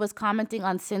 and she was commenting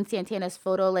on Cyn Santana's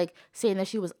photo, like saying that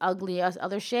she was ugly or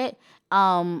other shit.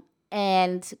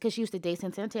 And because she used to date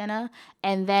Cyn Santana,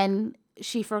 and then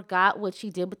she forgot what she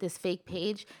did with this fake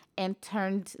page and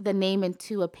turned the name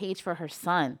into a page for her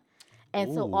son.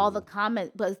 And so all the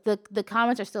comments, but the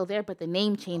comments are still there, but the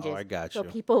name changes. Oh, I got so you.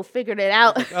 So people figured it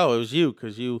out. Oh, it was you,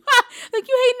 because you... like,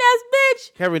 you hating ass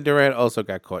bitch. Kevin Durant also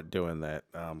got caught doing that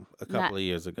a couple of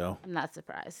years ago. I'm not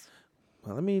surprised.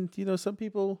 Well, I mean, some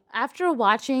people... After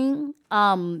watching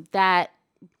that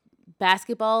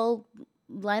basketball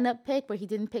lineup pick where he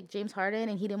didn't pick James Harden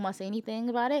and he didn't want to say anything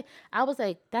about it, I was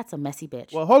like, that's a messy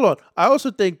bitch. Well, hold on. I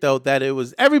also think, though, that it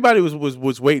was... Everybody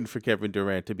was waiting for Kevin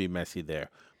Durant to be messy there.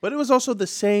 But it was also the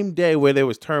same day where there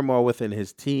was turmoil within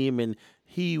his team and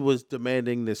he was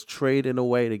demanding this trade in a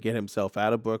way to get himself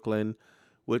out of Brooklyn,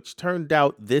 which turned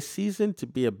out this season to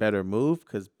be a better move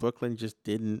because Brooklyn just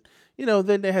didn't,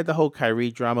 then they had the whole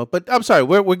Kyrie drama. But I'm sorry,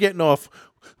 we're getting off.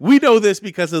 We know this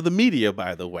because of the media,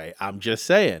 by the way. I'm just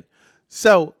saying.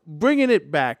 So bringing it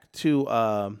back to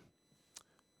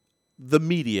the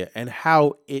media and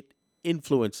how it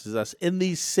influences us in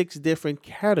these 6 different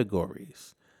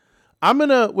categories.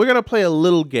 We're gonna play a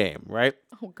little game, right?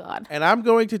 Oh God. And I'm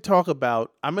going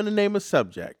to name a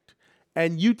subject,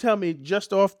 and you tell me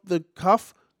just off the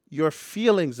cuff your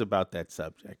feelings about that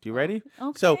subject. You ready?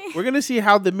 Okay. So we're gonna see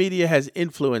how the media has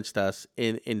influenced us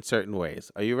in certain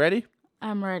ways. Are you ready?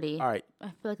 I'm ready. All right. I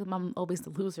feel like I'm always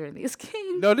the loser in these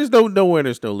games. No, there's no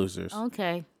winners, no losers.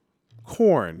 Okay.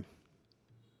 Corn.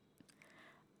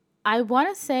 I want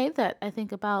to say that I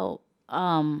think about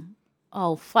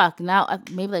oh fuck, now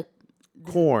maybe like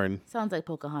Corn. sounds like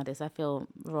Pocahontas. I feel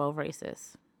real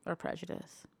racist or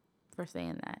prejudiced for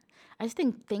saying that. I just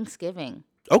think Thanksgiving,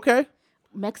 Okay.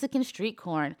 Mexican street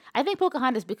corn. I think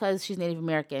Pocahontas because she's Native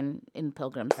American in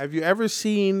Pilgrims. Have you ever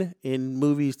seen in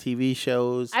movies, TV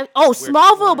shows?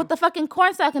 Smallville with the fucking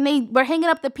corn stalk, and they were hanging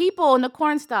up the people in the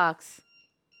corn stalks.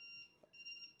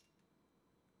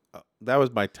 That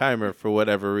was my timer for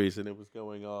whatever reason. It was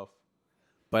going off.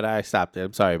 But I stopped it.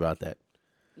 I'm sorry about that.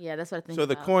 Yeah, that's what I think. So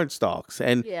the corn stalks.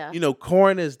 And, Yeah.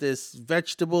 corn is this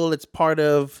vegetable. It's part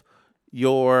of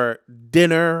your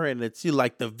dinner, and it's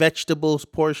like the vegetables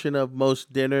portion of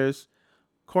most dinners.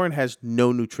 Corn has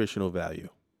no nutritional value.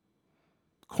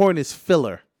 Corn is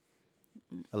filler,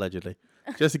 allegedly.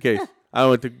 Just in case. I don't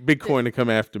want the big corn to come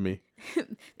after me.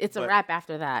 It's a wrap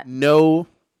after that. No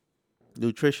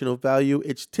nutritional value.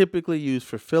 It's typically used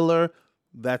for filler.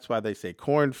 That's why they say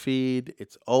corn feed.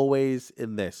 It's always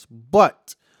in this.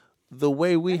 But the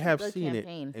way we That's a have good seen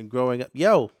campaign. it and growing up,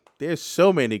 there's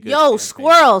so many good Yo, campaigns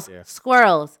squirrels. out there.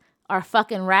 Squirrels are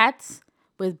fucking rats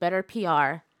with better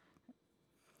PR.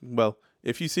 Well,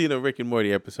 if you've seen a Rick and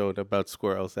Morty episode about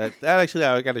squirrels, that actually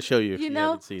I got to show you if you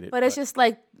haven't seen it. But it's just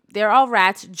like they're all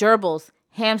rats, gerbils,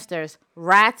 hamsters,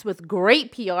 rats with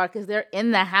great PR because they're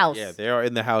in the house. Yeah, they are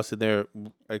in the house and they're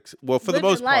for the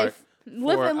most part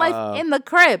living life in the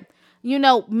crib.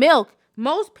 Milk.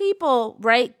 Most people,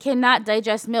 right, cannot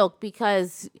digest milk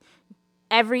because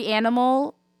every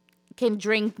animal can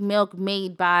drink milk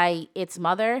made by its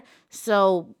mother.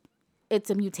 So it's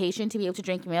a mutation to be able to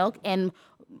drink milk. And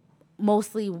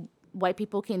mostly white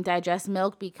people can digest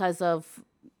milk because of,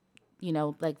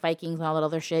 like Vikings and all that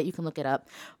other shit. You can look it up.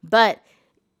 But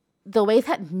the way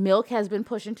that milk has been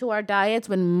pushed into our diets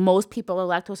when most people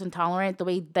are lactose intolerant, the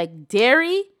way like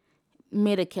dairy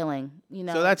made a killing,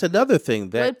 So that's another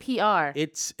thing that good PR.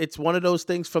 It's one of those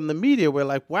things from the media where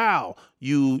like, wow,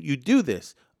 you do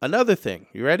this. Another thing,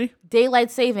 you ready?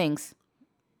 Daylight savings.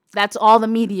 That's all the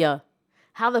media.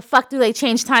 How the fuck do they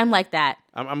change time like that?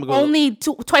 I'm gonna go Only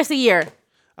twice a year.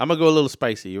 I'm gonna go a little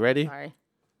spicy. You ready? Sorry.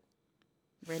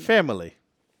 Family.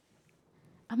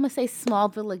 I'm gonna say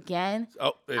Smallville again.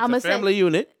 Oh, it's I'ma a family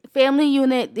unit. Family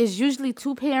unit. There's usually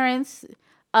 2 parents,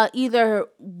 either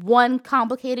one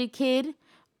complicated kid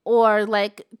or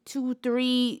like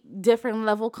 2-3 different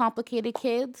level complicated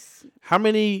kids. How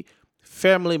many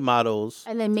family models?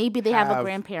 And then maybe they have a have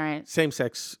grandparent.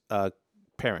 Same-sex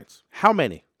parents. How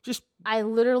many? Just I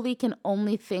literally can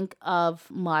only think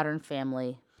of Modern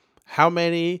Family. how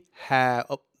many have?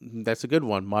 Oh, that's a good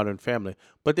one, Modern Family.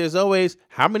 But there's always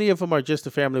how many of them are just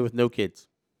a family with no kids?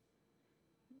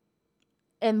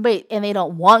 And they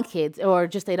don't want kids, or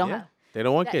just they don't have. They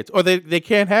don't want kids, or they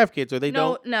can't have kids, or they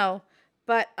No, don't. no.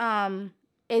 But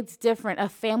it's different. A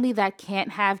family that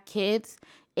can't have kids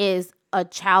is a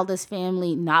childless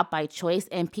family, not by choice.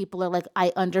 And people are like,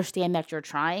 I understand that you're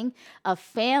trying. A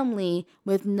family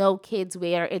with no kids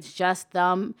where it's just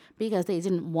them because they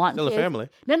didn't want Still kids. a family.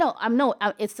 No,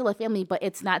 it's still a family, but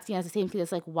it's not seen as the same thing.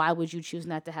 It's like, why would you choose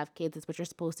not to have kids? It's what you're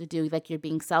supposed to do. Like, you're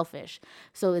being selfish.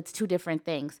 So it's 2 different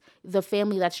things. The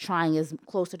family that's trying is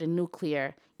closer to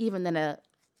nuclear, even than a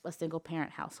single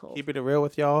parent household. Keeping it real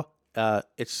with y'all,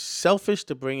 it's selfish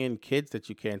to bring in kids that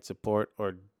you can't support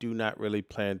or do not really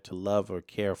plan to love or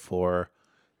care for.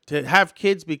 To have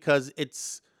kids because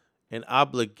it's an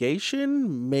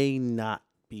obligation may not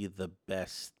be the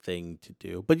best thing to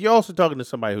do. But you're also talking to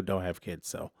somebody who don't have kids,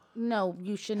 so No,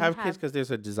 you shouldn't have kids because there's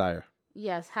a desire.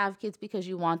 Yes, have kids because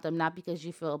you want them, not because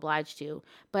you feel obliged to.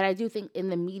 But I do think in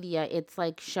the media, it's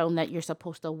like shown that you're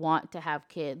supposed to want to have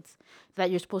kids,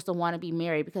 that you're supposed to want to be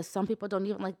married, because some people don't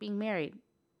even like being married.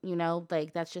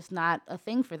 Like that's just not a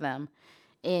thing for them.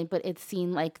 But it's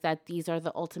seen like that these are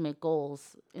the ultimate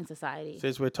goals in society.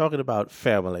 Since we're talking about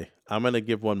family, I'm going to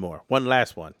give one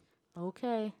last one.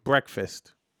 Okay.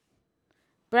 Breakfast.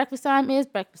 Breakfast time is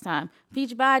breakfast time.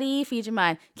 Feed your body, feed your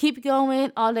mind. Keep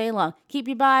going all day long. Keep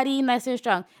your body nice and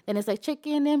strong. Then it's like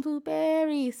chicken and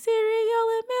blueberries, cereal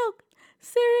and milk,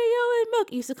 cereal and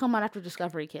milk. It used to come on after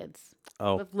Discovery Kids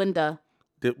Oh, with Linda.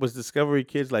 was Discovery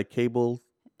Kids like cable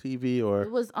TV or?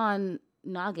 It was on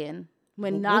Noggin.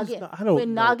 When What is Noggin, I don't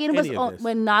when know Noggin was any of this.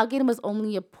 when Noggin was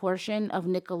only a portion of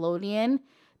Nickelodeon,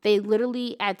 they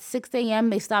literally at 6 a.m.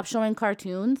 they stopped showing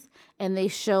cartoons and they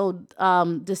showed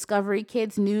Discovery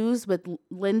Kids news with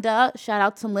Linda. Shout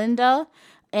out to Linda,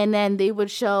 and then they would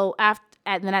show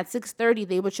and then at 6:30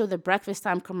 they would show the breakfast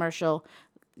time commercial.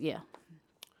 Yeah,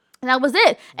 and that was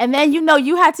it. And then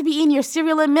you had to be eating your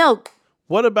cereal and milk.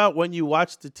 What about when you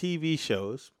watch the TV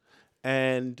shows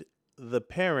and the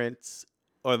parents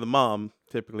or the mom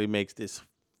typically makes this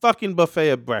fucking buffet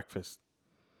of breakfast?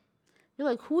 You're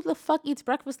like, who the fuck eats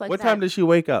breakfast like What that? time does she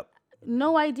wake up?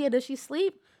 No idea. Does she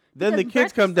sleep? Then the Because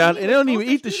kids come breakfast down for me and they was don't even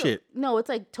toaster eat the strudel. shit. No, it's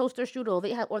like toaster strudel.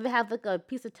 They have like a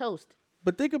piece of toast.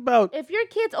 But think about, If your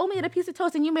kids only ate a piece of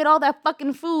toast and you made all that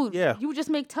fucking food, Yeah. you would just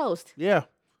make toast. yeah.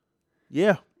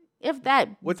 If that,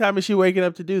 What time is she waking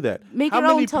up to do that? Make How your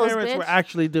many own toast, parents were bitch.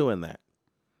 actually doing that?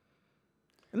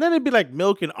 And then it'd be like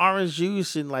milk and orange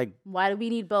juice and why do we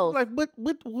need both?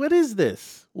 what is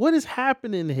this? What is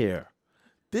happening here?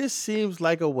 This seems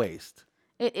like a waste.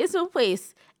 It is a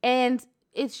waste, and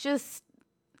it's just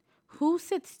who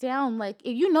sits down? Like,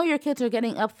 if you know your kids are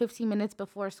getting up 15 minutes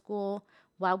before school,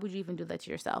 why would you even do that to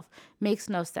yourself? Makes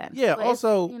no sense. Yeah. But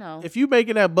Also, it's, if you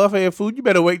making that buffet of food, you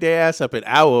better wake their ass up an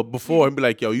hour before and be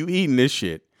like, "Yo, you eating this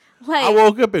shit?" like, I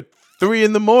woke up at 3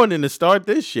 a.m. to start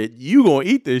this shit. You gonna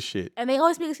eat this shit? and they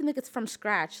always make it seem like it's from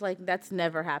scratch. Like that's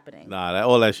never happening. Nah,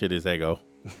 all that shit is ego.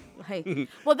 Like,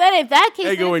 well, then if that case,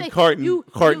 Eggo then and it's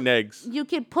carton eggs. You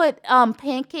could put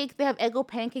pancakes. They have Eggo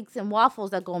pancakes and waffles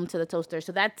that go into the toaster,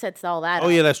 so that sets all that. Oh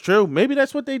up. yeah, that's true. Maybe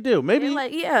that's what they do. Maybe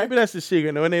They're that's the secret.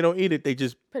 And when they don't eat it, they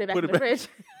just put it back in the fridge.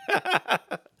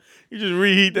 You just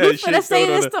reheat that You shit. finna say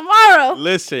throw it on this tomorrow.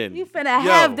 Listen, You finna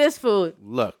have this food.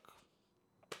 Look,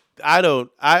 I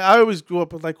always grew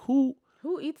up with like who.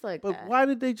 Who eats like But that? why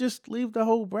did they just leave the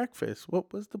whole breakfast?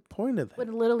 What was the point of that? But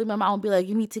literally, my mom would be like,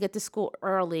 "You need to get to school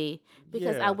early,"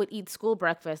 because Yeah. I would eat school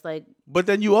breakfast. Like, But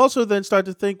then you also then start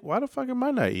to think, why the fuck am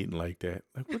I not eating like that?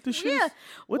 Like, what the shit? yeah, Is,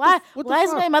 what why? The, what Why the is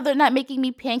fuck? my mother not making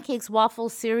me pancakes,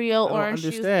 waffles, cereal, don't orange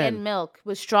juice, understand. and milk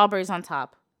with strawberries on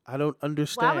top? I don't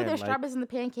understand. Why were there like, strawberries in the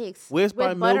pancakes? Where's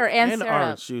with my butter milk and and syrup?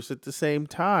 orange juice at the same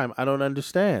time? I don't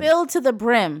understand. Filled to the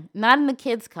brim, not in the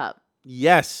kids' cup.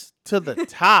 Yes, to the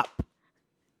top.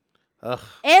 Ugh.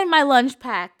 And my lunch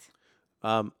packed.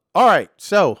 All right,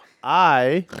 so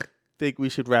I think we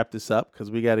should wrap this up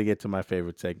because we got to get to my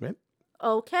favorite segment.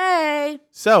 Okay.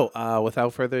 So,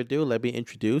 without further ado, let me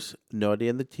introduce Naughty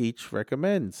and the Teach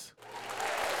Recommends.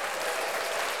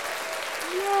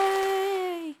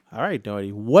 Yay. All right,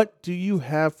 Naughty, what do you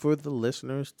have for the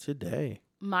listeners today?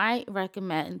 My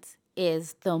recommend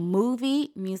is the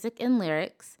movie Music and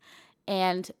Lyrics,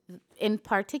 and in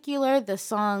particular the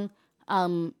song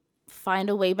Find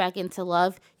a Way Back into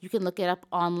Love. You can look it up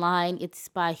online. It's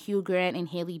by Hugh Grant and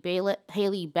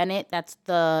Haley Bennett. That's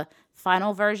the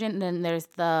final version. And then there's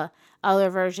the other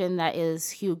version that is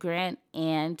Hugh Grant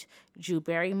and Drew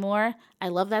Barrymore. I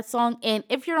love that song. And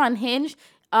if you're on Hinge,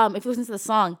 if you listen to the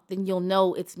song, then you'll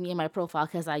know it's me in my profile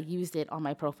because I used it on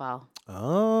my profile.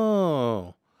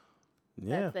 Oh,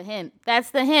 yeah. That's the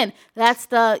hint. That's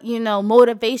the,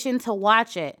 motivation to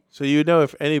watch it. So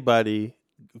if anybody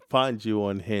finds you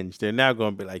on Hinge, they're now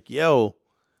going to be like, yo,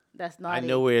 That's naughty. I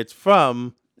know where it's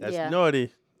from. That's Yeah.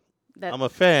 Naughty. That, I'm a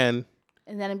fan.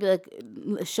 and then it'd be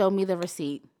like, show me the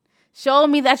receipt. Show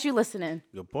me that you're listening.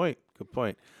 Good point.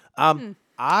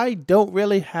 I don't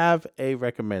really have a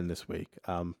recommend this week.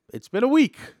 It's been a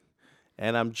week,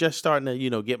 and I'm just starting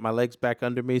to, get my legs back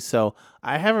under me. So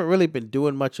I haven't really been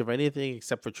doing much of anything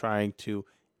except for trying to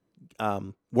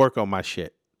work on my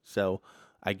shit. So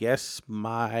I guess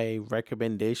my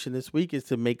recommendation this week is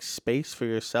to make space for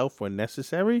yourself when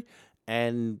necessary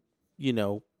and,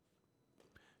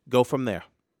 go from there.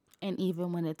 And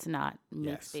even when it's not,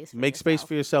 make Space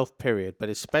for yourself, period. But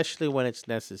especially when it's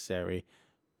necessary,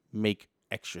 make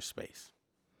extra space.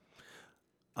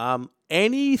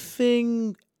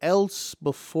 Anything else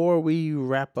before we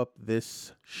wrap up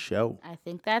this show? I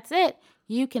think that's it.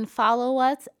 You can follow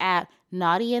us at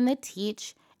Naughty and the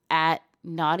Teach at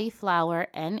Naughty Flower,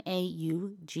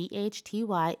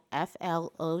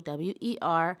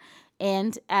 NAUGHTYFLOWER,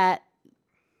 and at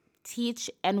Teach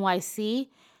NYC.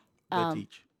 The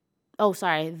Teach.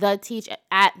 The Teach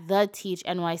at The Teach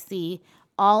NYC,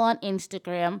 all on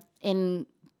Instagram. In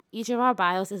each of our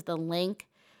bios is the link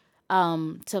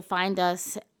to find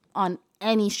us on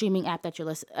any streaming app that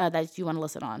that you want to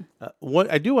listen on.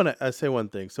 I do want to say one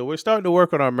thing. So we're starting to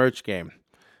work on our merch game.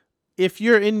 If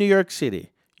you're in New York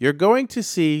City, you're going to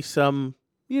see some,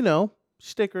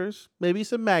 stickers, maybe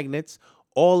some magnets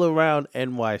all around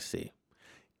NYC.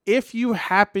 If you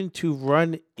happen to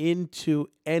run into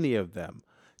any of them,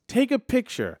 take a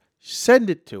picture, send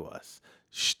it to us.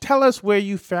 Tell us where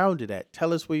you found it at.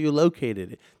 Tell us where you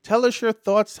located it. Tell us your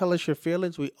thoughts. Tell us your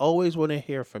feelings. We always want to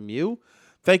hear from you.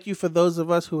 Thank you for those of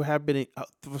us who have been,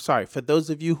 for those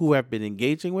of you who have been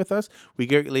engaging with us. We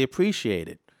greatly appreciate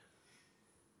it.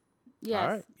 Yes. All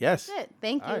right. Yes. That's it.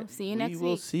 Thank you. All right. See you next week. We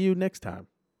will see you next time.